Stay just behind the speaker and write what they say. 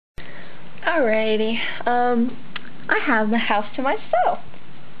Alrighty, I have the house to myself,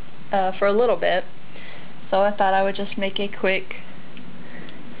 for a little bit, so I thought I would just make a quick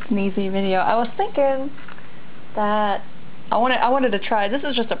sneezy video. I was thinking that I wanted to try, this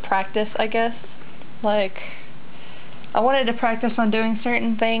is just a practice, I guess, like, I wanted to practice on doing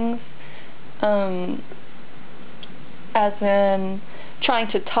certain things, as in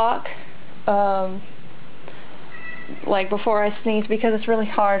trying to talk, like before I sneeze, because it's really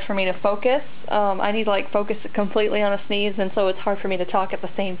hard for me to focus. I need to like focus completely on a sneeze, and so it's hard for me to talk at the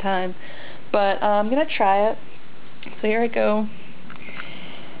same time. But I'm gonna try it. So here I go.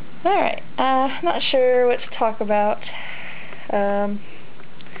 Alright, not sure what to talk about.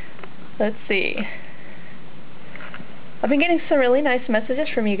 Let's see. I've been getting some really nice messages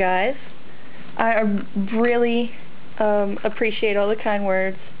from you guys. I really appreciate all the kind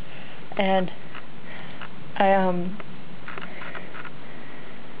words, and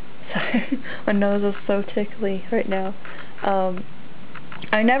sorry, my nose is so tickly right now.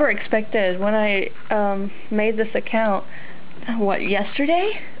 I never expected when I made this account, what,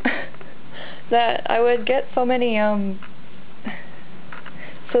 yesterday? that I would get so many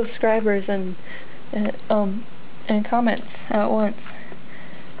subscribers and comments at once.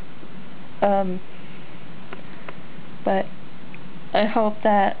 But I hope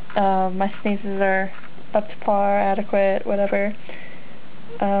that my sneezes are up to par, adequate, whatever.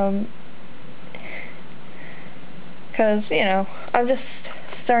 Because, you know, I'm just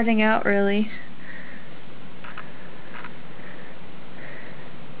starting out, really.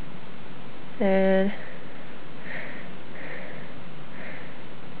 And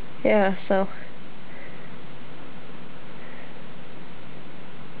yeah, so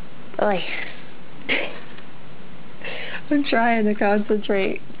like I'm trying to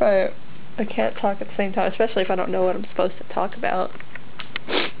concentrate, but I can't talk at the same time, especially if I don't know what I'm supposed to talk about.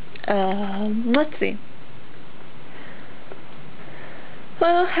 Let's see.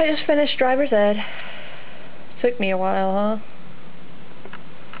 Well, I just finished driver's ed. Took me a while, huh?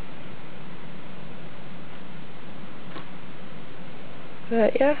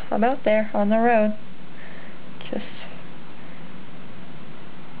 But yeah, I'm out there on the road. Just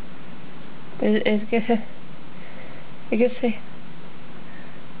it's good. I guess I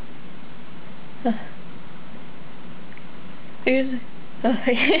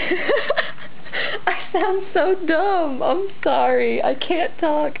sound so dumb. I'm sorry. I can't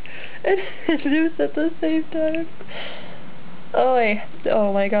talk and introduce at the same time.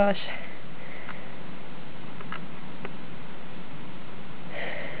 Oh my gosh.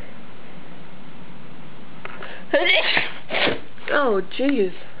 Oh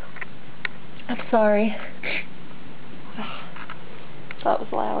jeez. I'm sorry. That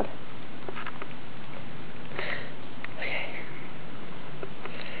was loud.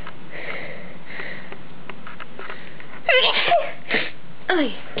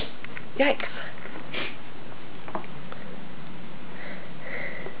 Ay, yikes.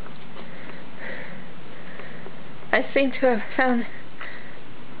 I seem to have found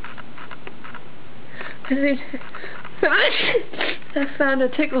I found a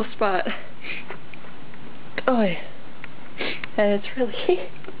tickle spot. Oy. And it's really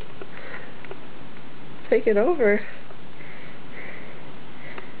taken over.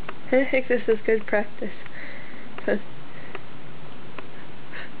 I think this is good practice. I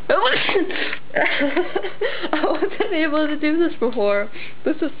wasn't able to do this before.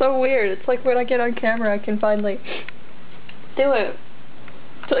 This is so weird. It's like when I get on camera I can finally do it.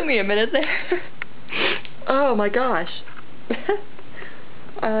 Took me a minute there. Oh my gosh.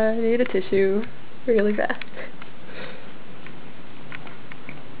 I need a tissue really fast.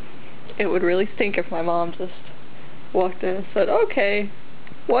 It would really stink if my mom just walked in and said, "Okay,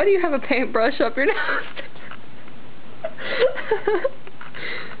 why do you have a paintbrush up your nose?"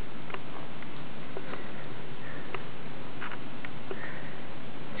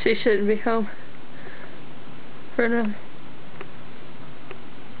 She shouldn't be home for another.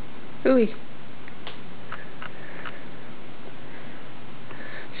 Ooey.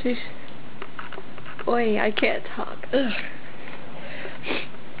 Boy, I can't talk. Ugh.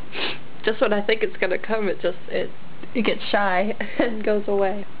 Just when I think it's gonna come, it gets shy and goes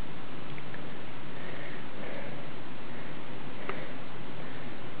away.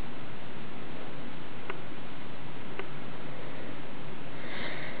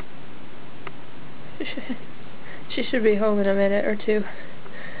 She should be home in a minute or two.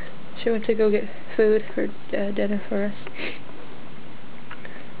 She went to go get food for dinner for us.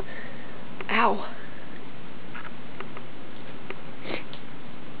 Ow.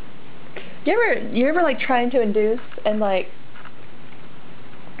 You ever like trying to induce and like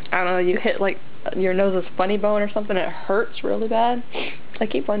I don't know, you hit like your nose's funny bone or something, it hurts really bad. I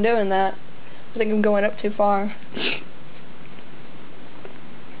keep on doing that. I think I'm going up too far.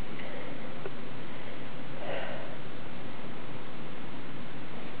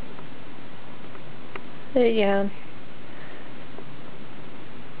 There you go.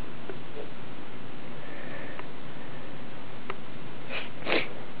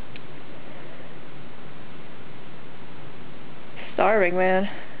 Starving, man.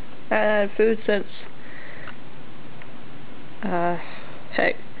 I haven't had food since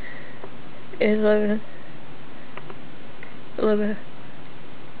heck, it's 11.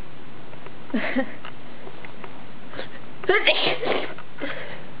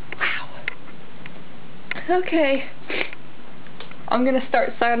 Wow. Okay. I'm gonna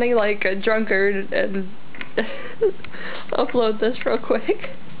start sounding like a drunkard and upload this real quick.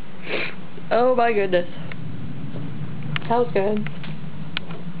 Oh my goodness. That was good.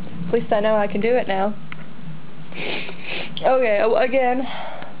 At least I know I can do it now. Okay, again,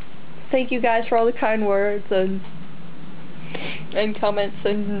 thank you guys for all the kind words and comments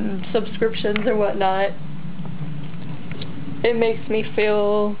and subscriptions and whatnot. It makes me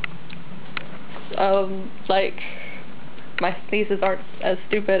feel like my sneezes aren't as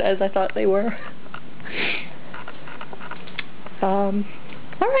stupid as I thought they were. Alright,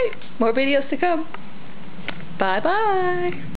 more videos to come. Bye bye!